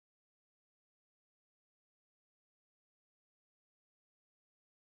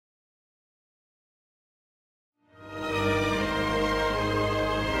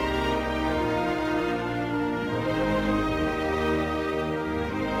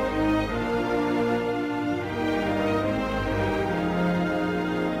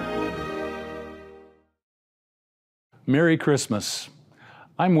Merry Christmas.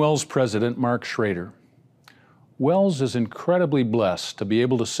 I'm WELS President Mark Schrader. WELS is incredibly blessed to be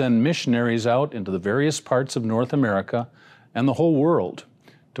able to send missionaries out into the various parts of North America and the whole world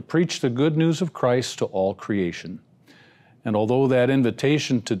to preach the good news of Christ to all creation. And although that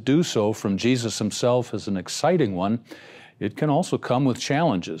invitation to do so from Jesus himself is an exciting one, it can also come with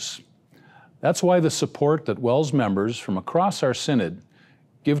challenges. That's why the support that WELS members from across our synod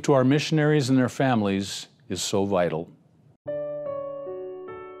give to our missionaries and their families is so vital.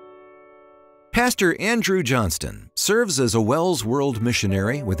 Pastor Andrew Johnston serves as a WELS World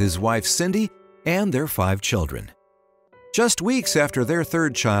missionary with his wife Cindy and their 5 children. Just weeks after their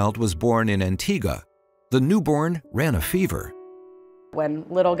 3rd child was born in Antigua, the newborn ran a fever. When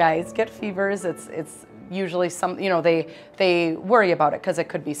little guys get fevers, it's usually they worry about it because it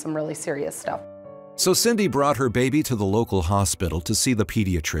could be some really serious stuff. So Cindy brought her baby to the local hospital to see the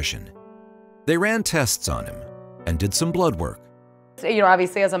pediatrician. They ran tests on him and did some blood work.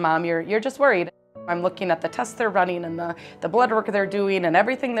 Obviously as a mom, you're just worried. I'm looking at the tests they're running and the blood work they're doing and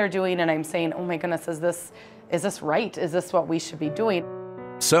everything they're doing, and I'm saying, oh my goodness, is this right? Is this what we should be doing?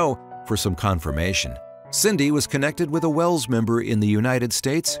 So, for some confirmation, Cindy was connected with a WELS member in the United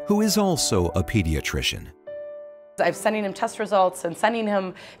States who is also a pediatrician. I'm sending him test results and sending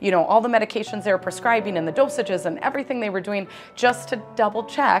him, all the medications they were prescribing and the dosages and everything they were doing just to double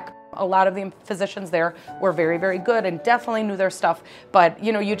check. A lot of the physicians there were very, very good and definitely knew their stuff, but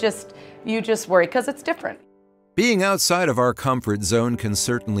you just worry because it's different. Being outside of our comfort zone can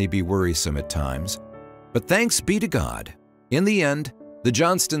certainly be worrisome at times, but thanks be to God, in the end, the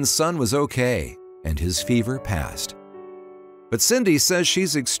Johnston's son was okay and his fever passed. But Cindy says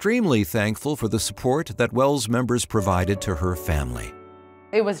she's extremely thankful for the support that WELS members provided to her family.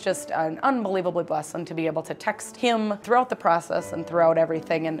 It was just an unbelievably blessing to be able to text him throughout the process and throughout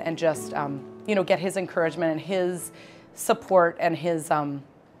everything and just, get his encouragement and his support and his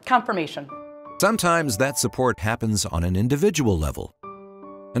confirmation. Sometimes that support happens on an individual level,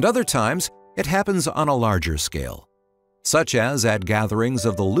 and other times it happens on a larger scale, such as at gatherings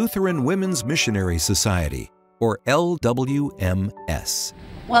of the Lutheran Women's Missionary Society, or LWMS.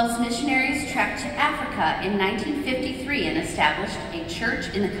 WELS missionaries trekked to Africa in 1953 and established a church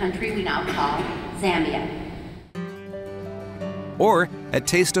in the country we now call Zambia. Or at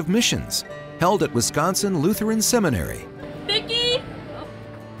Taste of Missions, held at Wisconsin Lutheran Seminary. Vicky!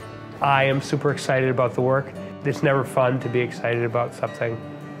 I am super excited about the work. It's never fun to be excited about something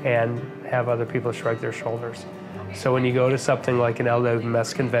and have other people shrug their shoulders. So when you go to something like an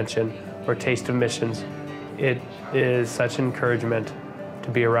LWMS convention or Taste of Missions, it is such encouragement to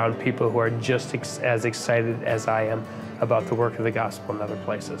be around people who are just as excited as I am about the work of the gospel in other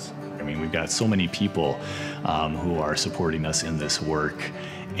places. I mean, we've got so many people who are supporting us in this work,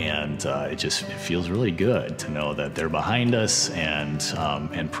 and it feels really good to know that they're behind us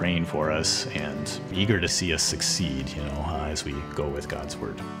and praying for us and eager to see us succeed, as we go with God's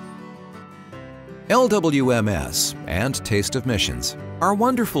word. LWMS and Taste of Missions are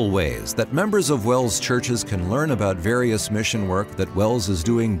wonderful ways that members of WELS churches can learn about various mission work that WELS is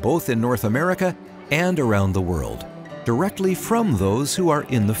doing both in North America and around the world, directly from those who are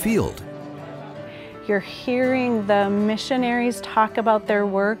in the field. You're hearing the missionaries talk about their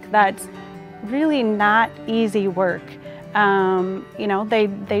work. That's really not easy work.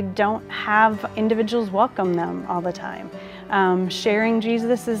 They don't have individuals welcome them all the time. Sharing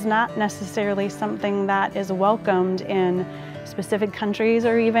Jesus is not necessarily something that is welcomed in specific countries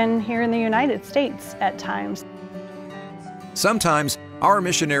or even here in the United States at times. Sometimes our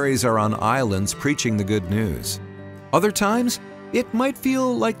missionaries are on islands preaching the good news. Other times, it might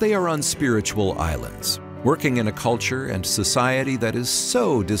feel like they are on spiritual islands, working in a culture and society that is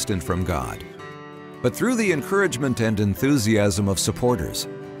so distant from God. But through the encouragement and enthusiasm of supporters,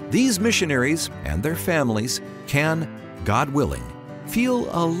 these missionaries and their families can, God willing, feel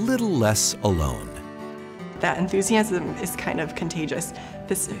a little less alone. That enthusiasm is kind of contagious.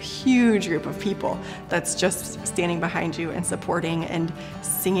 This huge group of people that's just standing behind you and supporting and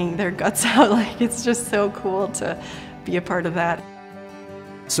singing their guts out. It's just so cool to be a part of that.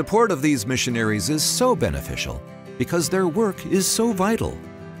 Support of these missionaries is so beneficial because their work is so vital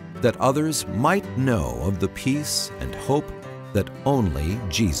that others might know of the peace and hope that only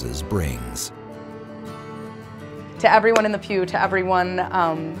Jesus brings. To everyone in the pew, to everyone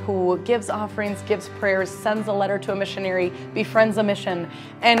who gives offerings, gives prayers, sends a letter to a missionary, befriends a mission,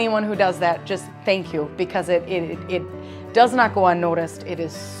 anyone who does that, just thank you, because it does not go unnoticed. It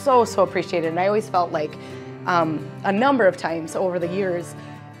is so, so appreciated. And I always felt like a number of times over the years,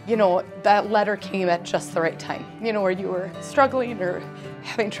 you know, that letter came at just the right time, you know, where you were struggling or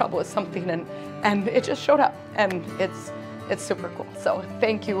having trouble with something, and it just showed up, and it's super cool. So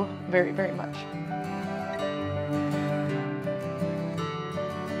thank you very, very much.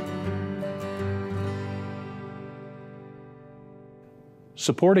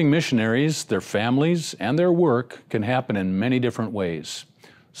 Supporting missionaries, their families, and their work can happen in many different ways,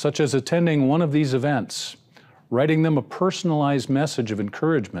 such as attending one of these events, writing them a personalized message of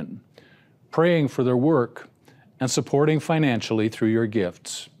encouragement, praying for their work, and supporting financially through your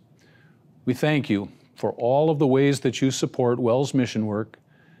gifts. We thank you for all of the ways that you support WELS mission work,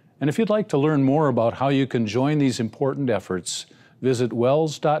 and if you'd like to learn more about how you can join these important efforts, visit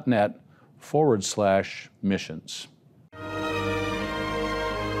wels.net/missions.